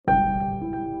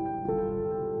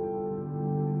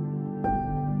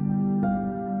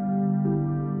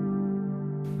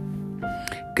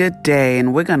Good day,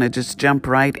 and we're going to just jump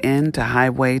right into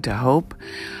Highway to Hope.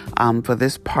 For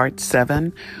this part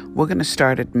 7, we're going to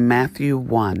start at Matthew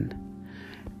 1,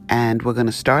 and we're going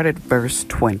to start at verse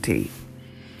 20.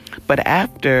 But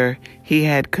after he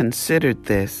had considered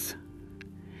this,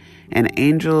 an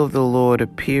angel of the Lord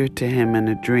appeared to him in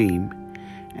a dream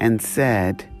and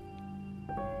said,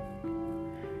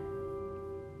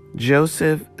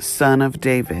 Joseph, son of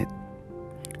David,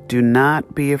 do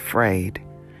not be afraid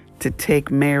to take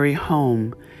Mary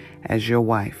home as your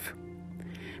wife,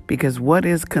 because what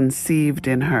is conceived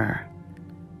in her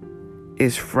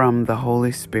is from the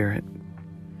Holy Spirit.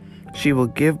 She will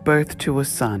give birth to a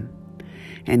son,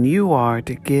 and you are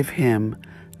to give him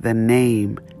the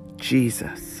name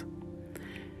Jesus,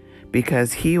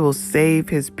 because he will save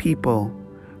his people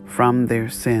from their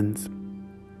sins.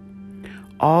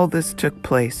 All this took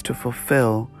place to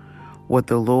fulfill what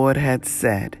the Lord had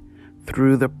said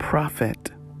through the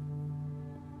prophet.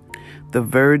 The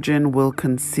virgin will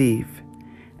conceive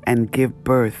and give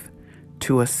birth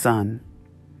to a son,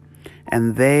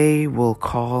 and they will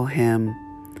call him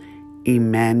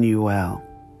Emmanuel,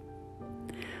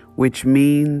 which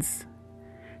means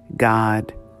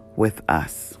God with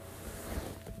us.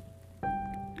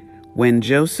 When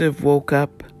Joseph woke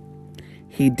up,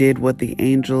 he did what the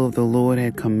angel of the Lord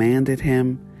had commanded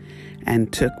him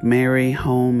and took Mary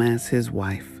home as his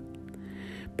wife.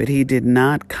 But he did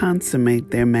not consummate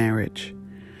their marriage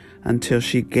until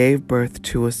she gave birth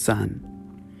to a son,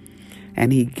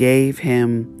 and he gave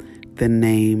him the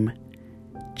name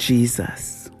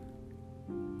Jesus.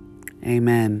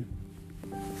 Amen.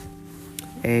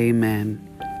 Amen.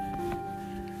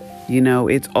 You know,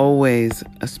 it's always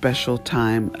a special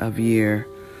time of year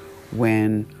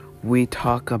when we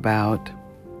talk about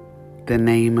the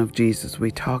name of Jesus. We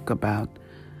talk about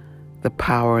the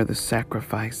power, the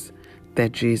sacrifice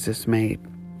that Jesus made.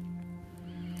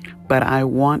 But I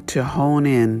want to hone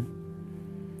in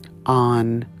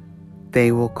on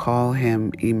they will call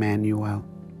him Emmanuel,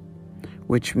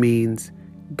 which means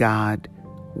God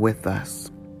with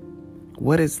us.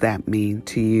 What does that mean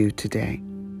to you today?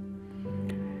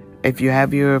 If you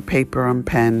have your paper and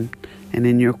pen and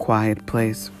in your quiet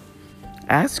place,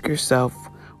 ask yourself,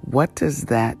 what does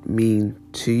that mean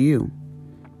to you?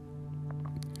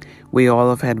 We all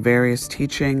have had various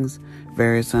teachings,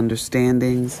 various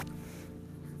understandings,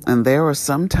 and there are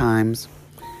some times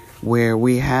where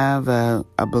we have a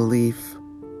belief,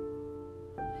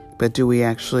 but do we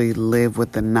actually live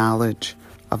with the knowledge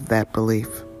of that belief?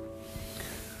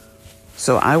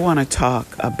 So I want to talk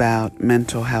about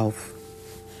mental health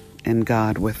and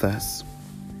God with us.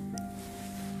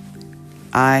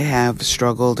 I have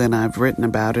struggled, and I've written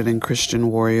about it in Christian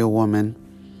Warrior Woman,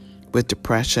 with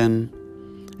depression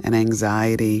and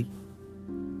anxiety.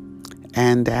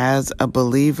 And as a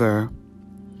believer,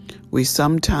 we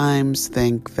sometimes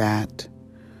think that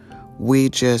we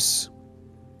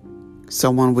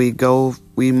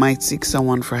might seek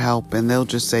someone for help and they'll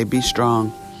just say, be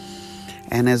strong.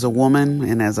 And as a woman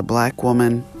and as a black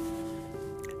woman,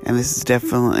 and this is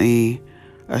definitely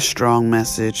a strong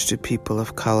message to people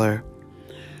of color,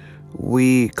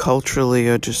 we culturally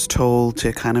are just told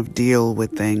to kind of deal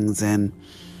with things and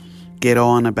get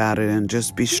on about it and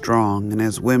just be strong. And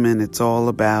as women, it's all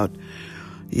about,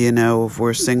 if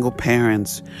we're single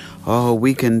parents,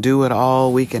 we can do it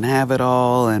all, we can have it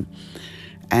all.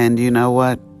 And you know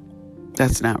what?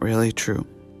 That's not really true.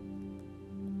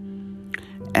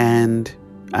 And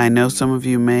I know some of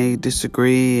you may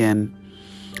disagree, and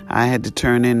I had to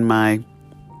turn in my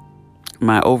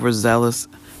overzealous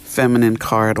feminine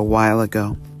card a while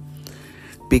ago,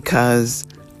 because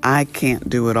I can't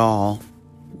do it all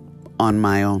on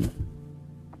my own.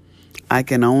 I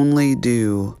can only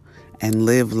do and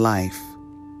live life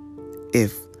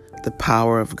if the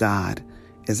power of God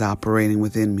is operating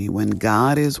within me. When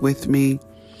God is with me,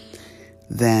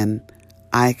 then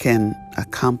I can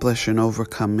accomplish and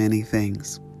overcome many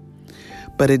things.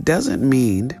 But it doesn't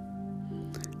mean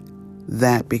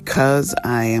that because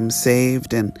I am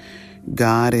saved and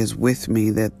God is with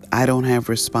me, that I don't have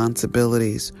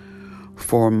responsibilities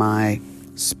for my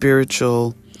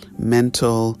spiritual,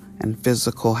 mental, and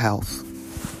physical health.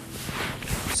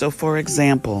 So, for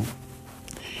example,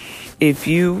 if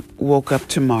you woke up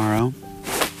tomorrow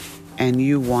and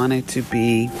you wanted to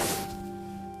be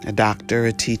a doctor,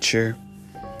 a teacher,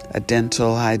 a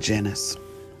dental hygienist,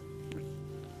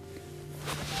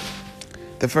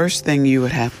 the first thing you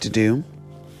would have to do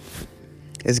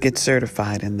is get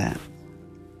certified in that.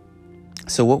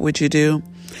 So what would you do?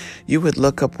 You would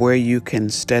look up where you can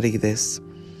study this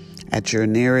at your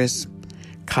nearest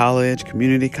college,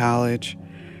 community college,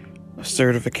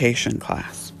 certification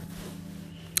class.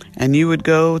 And you would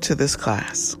go to this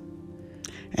class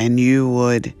and you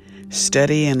would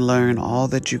study and learn all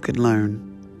that you could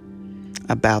learn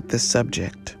about this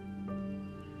subject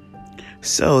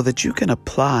so that you can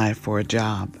apply for a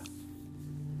job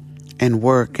and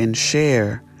work and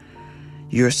share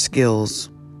your skills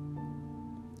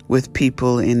with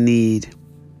people in need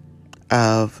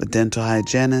of a dental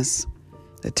hygienist,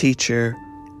 a teacher,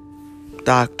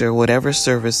 doctor, whatever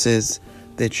services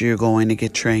that you're going to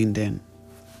get trained in.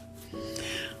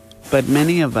 But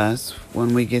many of us,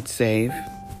 when we get saved,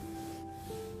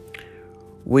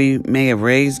 we may have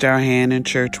raised our hand in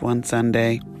church one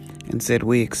Sunday and said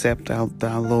we accept our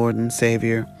Lord and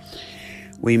Savior.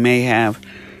 We may have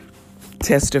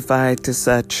testified to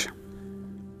such,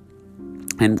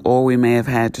 or we may have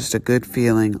had just a good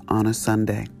feeling on a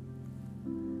Sunday.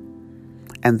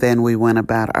 And then we went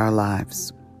about our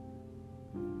lives.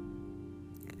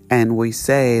 And we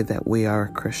say that we are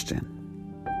a Christian.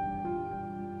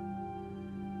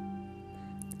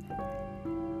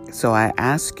 So I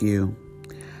ask you,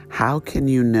 how can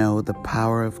you know the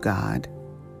power of God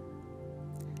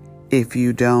if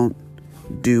you don't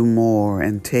do more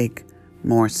and take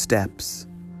more steps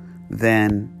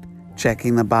than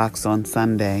checking the box on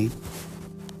Sunday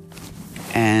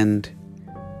and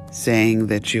saying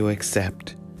that you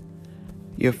accept?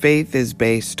 Your faith is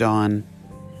based on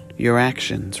your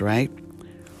actions, right?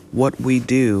 What we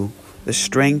do, the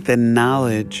strength and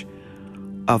knowledge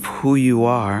of who you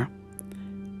are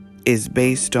is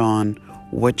based on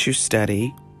what you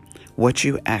study, what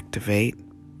you activate,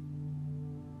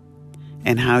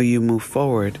 and how you move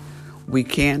forward. You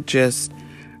can't just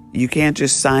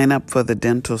sign up for the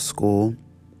dental school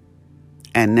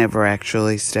and never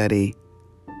actually study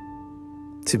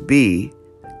to be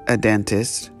a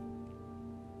dentist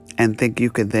and think you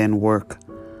could then work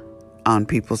on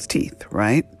people's teeth,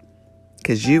 right?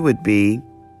 Because you would be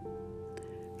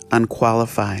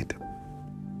unqualified.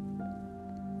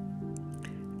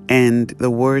 And the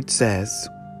word says,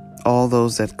 all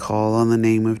those that call on the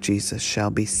name of Jesus shall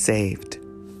be saved.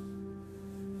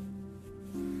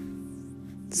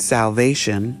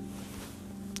 Salvation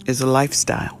is a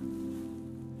lifestyle.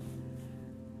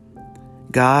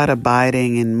 God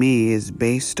abiding in me is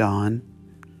based on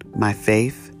my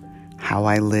faith, how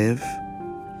I live.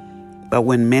 But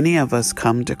when many of us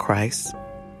come to Christ,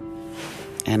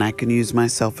 and I can use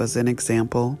myself as an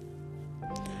example,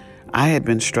 I had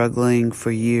been struggling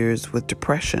for years with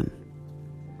depression.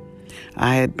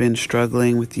 I had been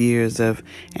struggling with years of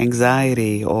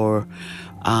anxiety or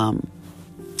not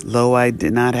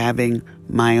having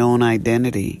my own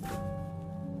identity.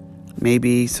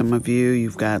 Maybe some of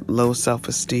you've got low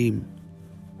self-esteem.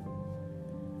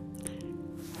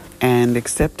 And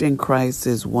accepting Christ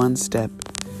is one step.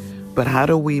 But how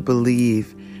do we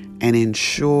believe and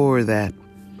ensure that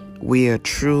we are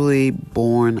truly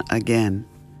born again?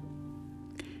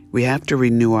 We have to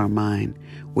renew our mind.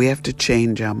 We have to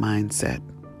change our mindset.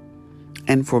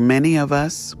 And for many of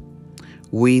us,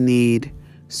 we need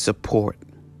support.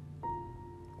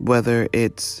 Whether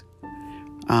it's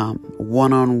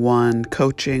one-on-one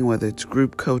coaching, whether it's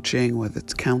group coaching, whether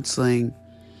it's counseling.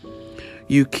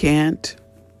 You can't,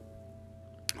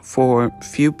 for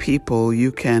few people,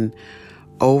 you can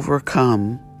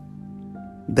overcome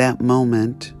that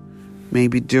moment,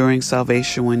 maybe during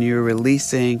salvation when you're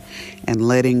releasing and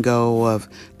letting go of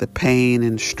the pain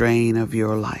and strain of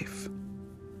your life.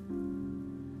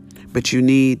 But you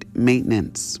need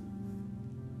maintenance.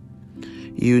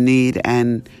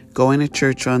 And going to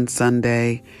church on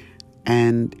Sunday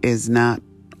and is not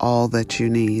all that you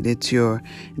need. It's your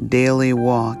daily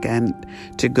walk. And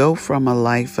to go from a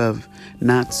life of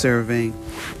not serving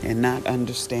and not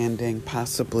understanding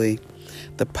possibly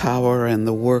the power and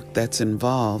the work that's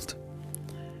involved,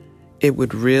 it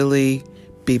would really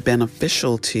be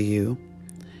beneficial to you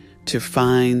to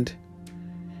find,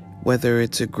 whether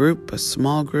it's a group, a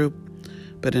small group,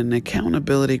 but an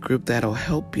accountability group that'll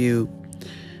help you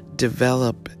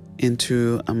develop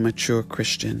into a mature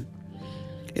Christian.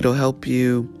 It'll help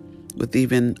you with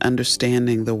even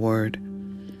understanding the Word.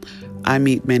 I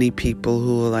meet many people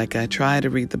who are like, I try to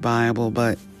read the Bible,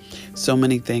 but so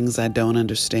many things I don't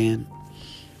understand.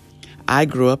 I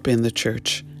grew up in the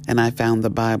church and I found the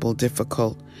Bible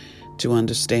difficult to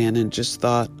understand and just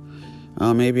thought,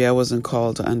 oh, maybe I wasn't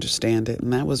called to understand it.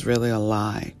 And that was really a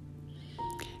lie.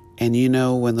 And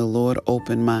when the Lord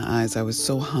opened my eyes, I was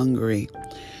so hungry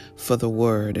for the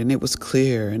Word, and it was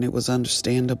clear and it was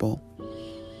understandable.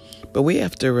 But we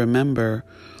have to remember,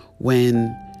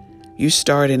 when you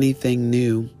start anything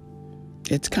new,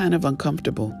 it's kind of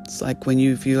uncomfortable. It's like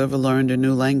if you ever learned a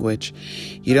new language,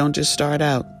 you don't just start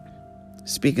out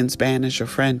speaking Spanish or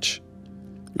French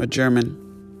or German.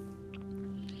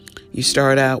 You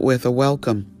start out with a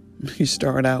welcome. You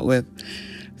start out with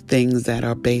things that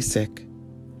are basic.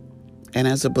 And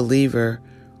as a believer,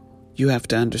 you have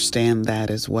to understand that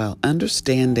as well.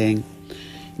 Understanding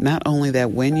not only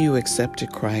that when you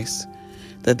accepted Christ,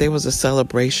 that there was a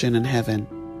celebration in heaven,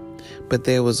 but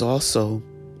there was also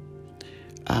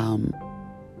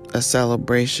a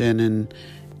celebration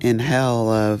in hell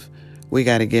of, we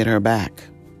got to get her back.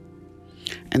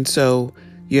 And so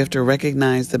you have to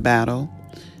recognize the battle,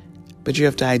 but you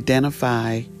have to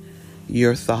identify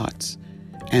your thoughts.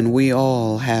 And we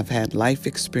all have had life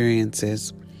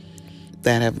experiences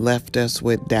that have left us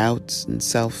with doubts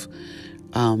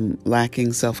and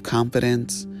lacking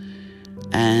self-confidence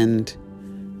and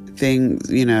things,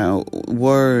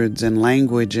 words and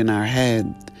language in our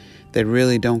head that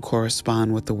really don't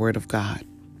correspond with the Word of God.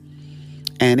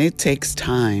 And it takes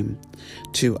time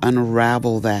to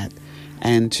unravel that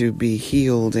and to be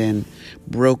healed and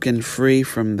broken free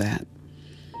from that.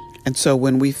 And so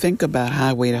when we think about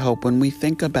Highway to Hope, when we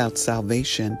think about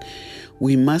salvation,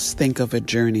 we must think of a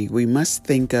journey. We must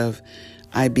think of,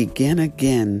 I begin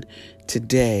again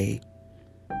today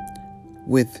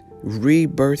with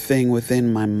rebirthing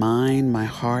within my mind, my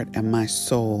heart, and my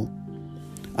soul,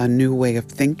 a new way of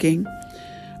thinking,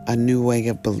 a new way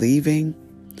of believing,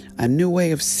 a new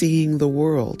way of seeing the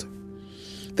world.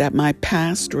 That my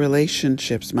past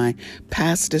relationships, my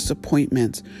past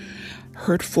disappointments,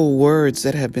 hurtful words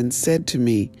that have been said to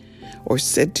me or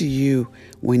said to you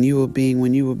when you were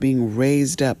being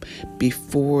raised up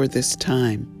before this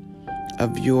time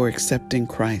of your accepting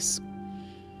Christ,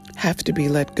 have to be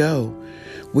let go.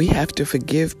 We have to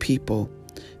forgive people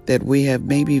that we have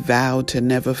maybe vowed to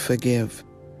never forgive.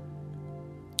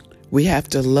 We have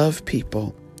to love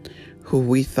people who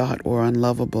we thought were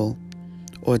unlovable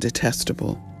or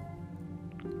detestable.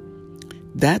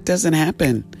 That doesn't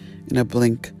happen in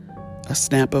a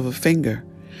snap of a finger.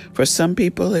 For some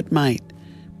people it might,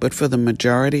 but for the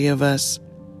majority of us,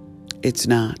 it's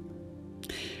not.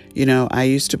 I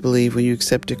used to believe when you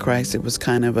accepted Christ, it was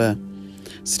kind of a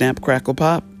snap, crackle,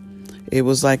 pop. It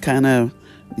was like kind of,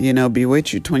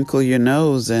 bewitch you, twinkle your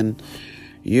nose, and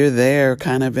you're there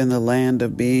kind of in the land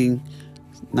of being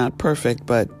not perfect,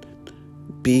 but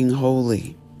being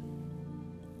holy.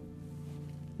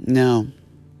 No.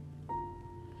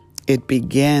 It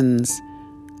begins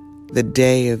the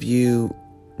day of you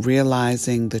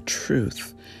realizing the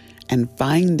truth and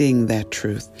finding that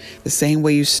truth. The same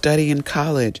way you study in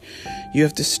college, you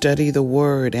have to study the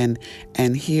Word and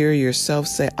hear yourself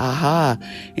say, aha,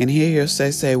 and hear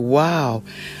yourself say, wow,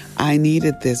 I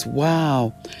needed this.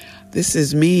 Wow, this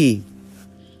is me.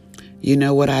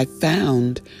 What I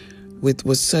found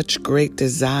with such great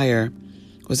desire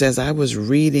was as I was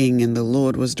reading and the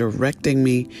Lord was directing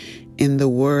me in the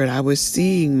Word, I was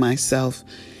seeing myself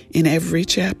in every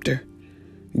chapter,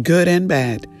 good and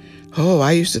bad. Oh,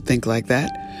 I used to think like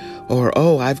that. Or,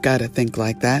 oh, I've got to think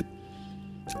like that.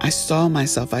 I saw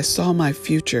myself. I saw my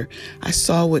future. I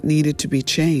saw what needed to be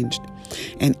changed.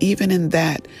 And even in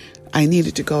that, I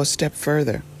needed to go a step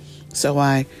further. So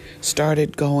I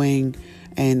started going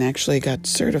and actually got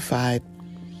certified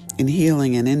in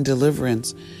healing and in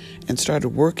deliverance and started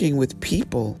working with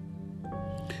people.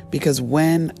 Because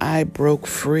when I broke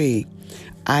free,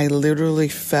 I literally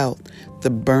felt the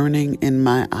burning in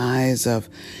my eyes of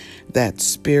that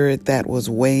spirit that was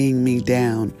weighing me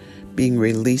down being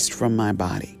released from my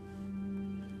body.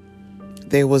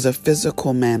 There was a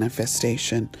physical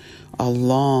manifestation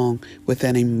along with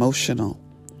an emotional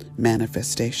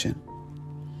manifestation.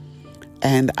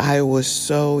 And I was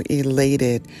so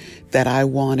elated that I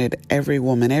wanted every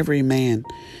woman, every man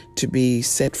to be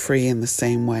set free in the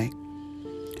same way,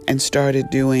 and started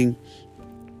doing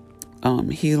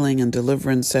healing and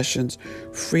deliverance sessions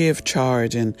free of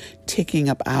charge and taking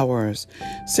up hours,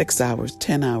 6 hours,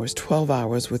 10 hours, 12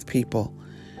 hours with people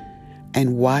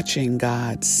and watching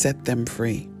God set them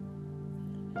free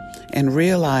and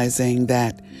realizing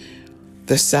that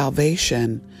the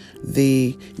salvation,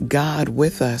 the God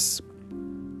with us,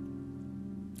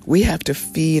 we have to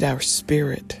feed our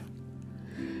spirit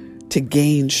to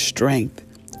gain strength.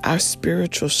 Our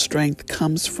spiritual strength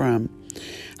comes from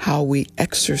how we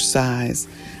exercise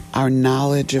our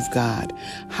knowledge of God,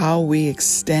 how we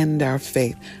extend our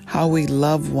faith, how we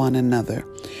love one another,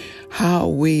 how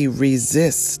we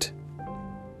resist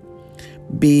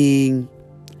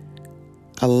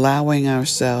allowing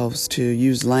ourselves to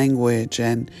use language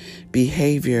and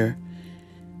behavior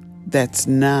that's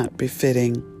not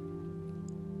befitting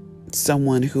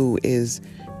someone who is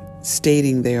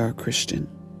stating they are a Christian.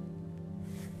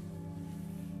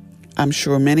 I'm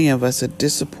sure many of us are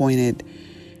disappointed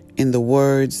in the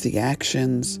words, the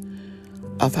actions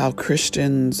of how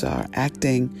Christians are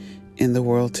acting in the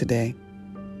world today,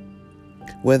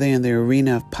 whether in the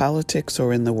arena of politics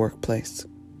or in the workplace.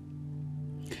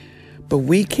 But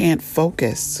we can't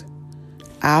focus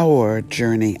our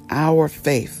journey, our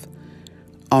faith,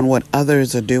 on what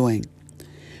others are doing,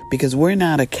 because we're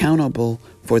not accountable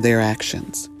for their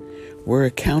actions. We're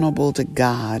accountable to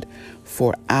God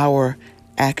for our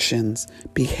actions,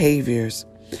 behaviors,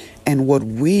 and what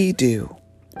we do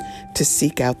to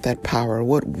seek out that power,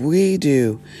 what we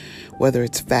do, whether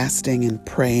it's fasting and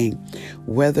praying,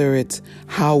 whether it's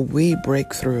how we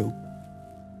break through.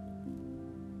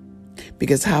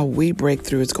 Because how we break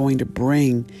through is going to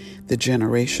bring the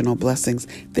generational blessings.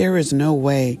 There is no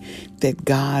way that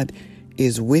God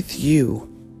is with you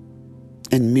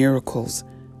and miracles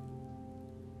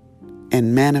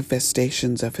and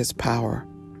manifestations of his power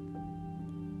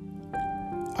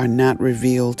are not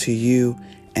revealed to you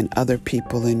and other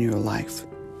people in your life.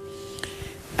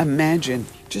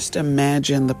 Just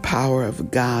imagine the power of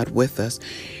God with us.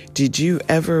 Did you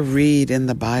ever read in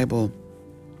the Bible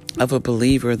of a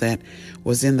believer that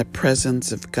was in the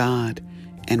presence of God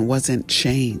and wasn't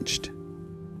changed?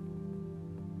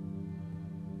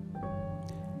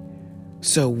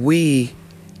 So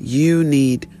you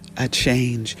need a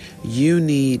change. You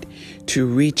need to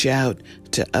reach out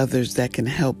to others that can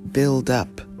help build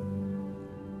up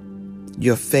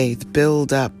your faith,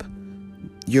 build up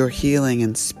your healing,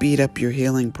 and speed up your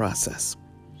healing process.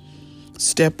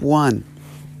 Step 1,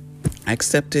 I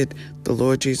accepted the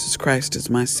Lord Jesus Christ as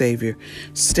my Savior.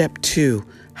 Step 2,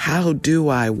 how do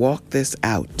I walk this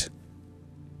out?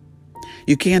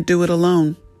 You can't do it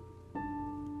alone.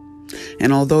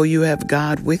 And although you have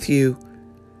God with you,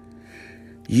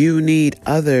 you need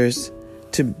others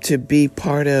to be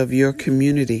part of your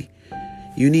community.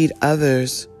 You need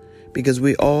others because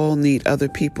we all need other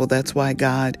people. That's why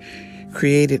God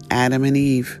created Adam and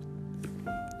Eve.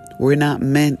 We're not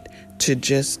meant to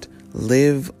just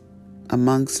live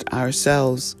amongst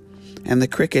ourselves and the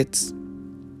crickets.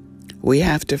 We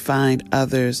have to find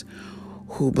others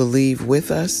who believe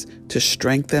with us to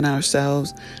strengthen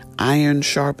ourselves. Iron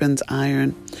sharpens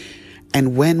iron.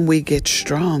 And when we get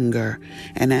stronger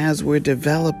and as we're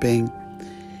developing,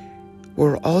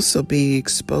 we're also being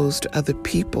exposed to other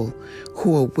people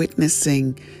who are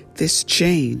witnessing this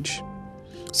change,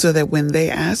 so that when they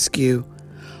ask you,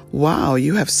 wow,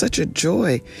 you have such a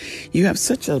joy, you have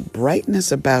such a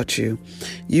brightness about you,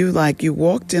 you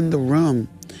walked in the room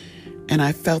and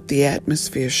I felt the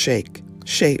atmosphere change.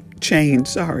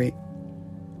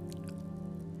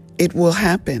 It will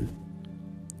happen.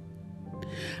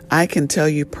 I can tell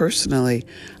you personally,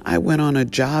 I went on a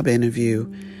job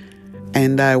interview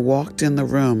and I walked in the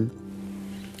room,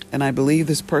 and I believe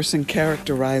this person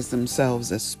characterized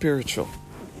themselves as spiritual.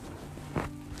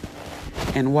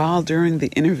 And while during the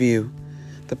interview,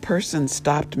 the person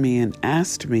stopped me and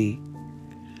asked me,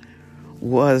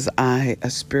 was I a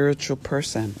spiritual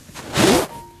person?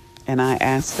 And I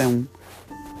asked them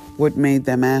what made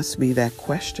them ask me that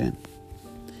question.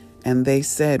 And they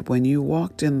said, when you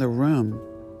walked in the room,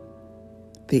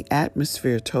 the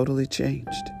atmosphere totally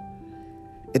changed.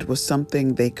 It was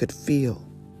something they could feel.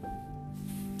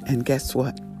 And guess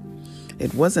what?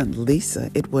 It wasn't Lisa.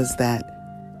 It was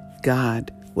that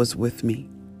God was with me.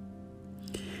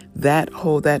 That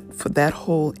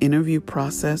whole interview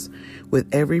process with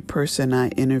every person I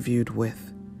interviewed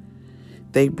with,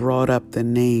 they brought up the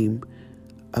name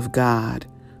of God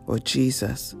or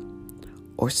Jesus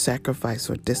or sacrifice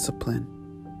or discipline.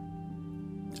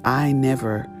 I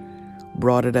never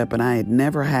brought it up, and I had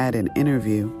never had an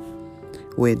interview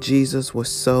where Jesus was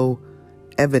so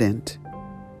evident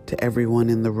to everyone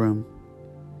in the room,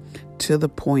 to the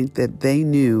point that they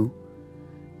knew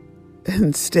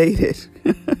and stated,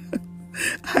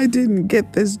 I didn't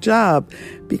get this job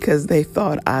because they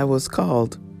thought I was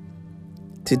called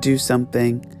to do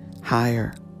something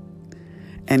higher.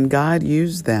 And God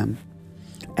used them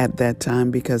at that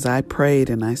time because I prayed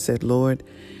and I said, Lord,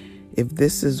 if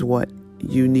this is what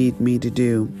you need me to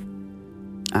do,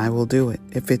 I will do it.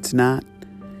 If it's not,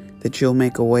 that you'll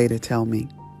make a way to tell me.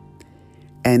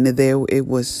 And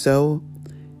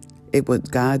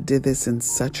God did this in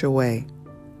such a way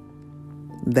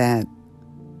that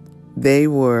they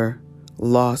were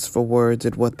lost for words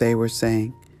at what they were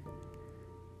saying.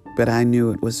 But I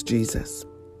knew it was Jesus.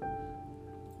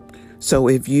 So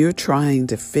if you're trying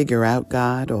to figure out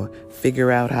God or figure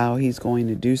out how he's going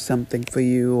to do something for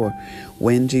you or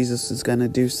when Jesus is going to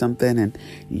do something and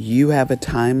you have a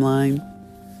timeline,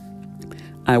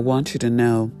 I want you to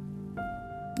know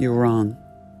you're wrong.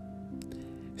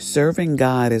 Serving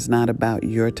God is not about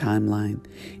your timeline.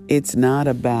 It's not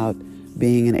about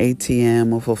being an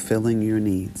ATM or fulfilling your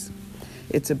needs.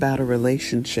 It's about a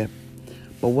relationship.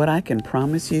 But what I can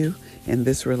promise you in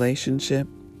this relationship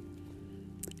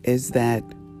is that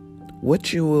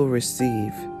what you will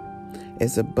receive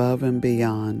is above and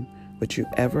beyond what you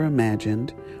ever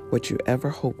imagined, what you ever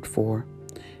hoped for,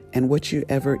 and what you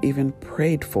ever even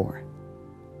prayed for.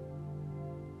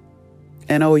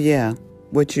 And oh yeah,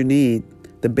 what you need,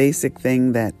 the basic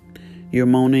thing that you're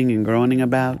moaning and groaning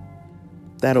about,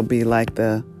 that'll be like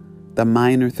the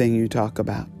minor thing you talk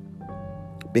about.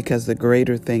 Because the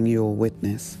greater thing you'll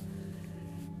witness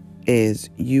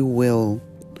is you will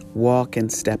walk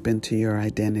and step into your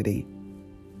identity.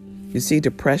 You see,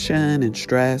 depression and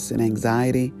stress and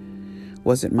anxiety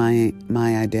wasn't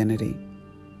my identity.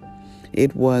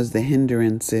 It was the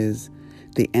hindrances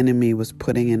the enemy was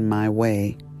putting in my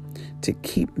way to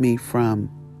keep me from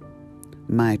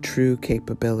my true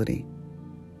capability.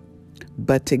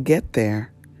 But to get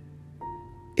there,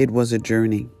 it was a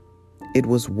journey. It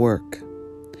was work.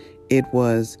 It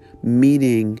was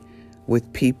meeting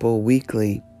with people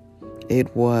weekly.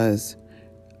 It was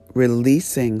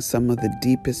releasing some of the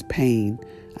deepest pain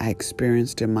I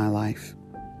experienced in my life,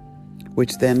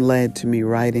 which then led to me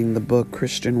writing the book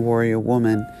Christian Warrior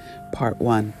Woman, Part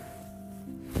 1,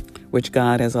 which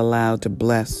God has allowed to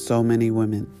bless so many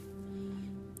women.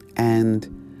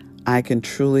 And I can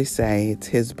truly say it's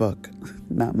His book,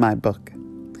 not my book.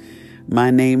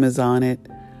 My name is on it,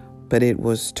 but it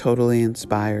was totally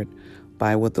inspired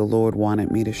by what the Lord wanted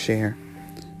me to share,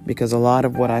 because a lot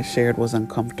of what I shared was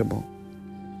uncomfortable.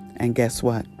 And guess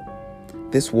what?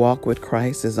 This walk with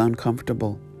Christ is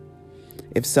uncomfortable.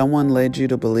 If someone led you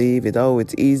to believe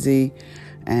it's easy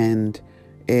and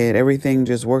everything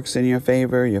just works in your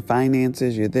favor, your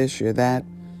finances, you're this, you're that,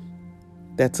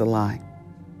 that's a lie.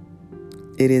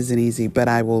 It isn't easy, but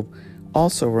I will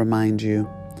also remind you,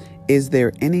 is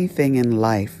there anything in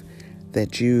life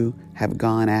that you have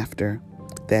gone after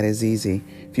that is easy?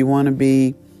 If you want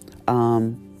to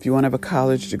have a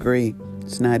college degree,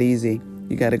 it's not easy.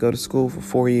 You got to go to school for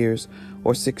 4 years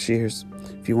or 6 years.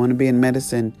 If you want to be in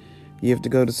medicine, you have to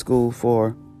go to school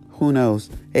for,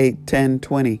 8, 10,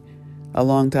 20, a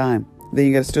long time. Then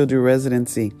you got to still do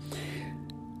residency.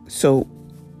 So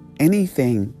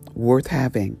anything worth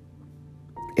having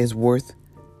is worth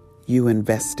you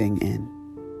investing in.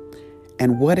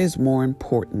 And what is more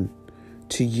important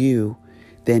to you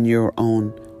than your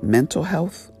own mental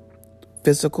health,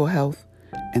 physical health,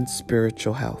 and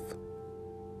spiritual health?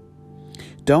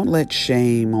 Don't let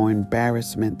shame or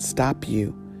embarrassment stop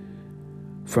you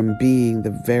from being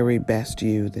the very best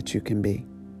you that you can be.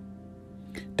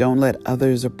 Don't let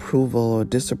others' approval or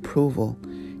disapproval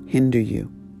hinder you.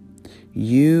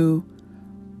 You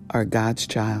are God's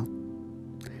child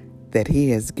that He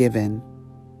has given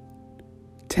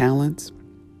talents,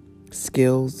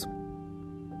 skills,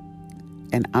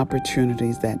 and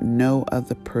opportunities that no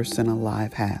other person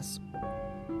alive has.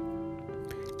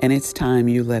 And it's time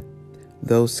you let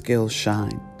those skills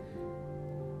shine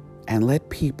and let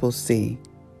people see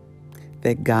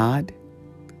that God,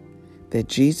 that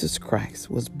Jesus Christ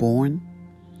was born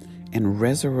and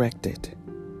resurrected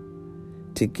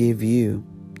to give you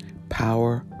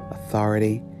power,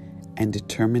 authority, and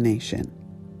determination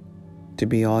to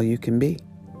be all you can be.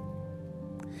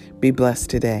 Be blessed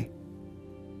today.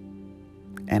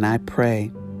 And I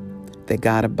pray that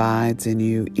God abides in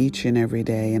you each and every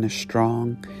day in a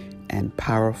strong and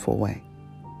powerful way.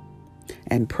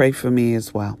 And pray for me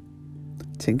as well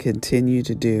to continue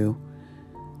to do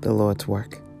the Lord's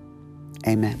work.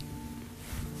 Amen.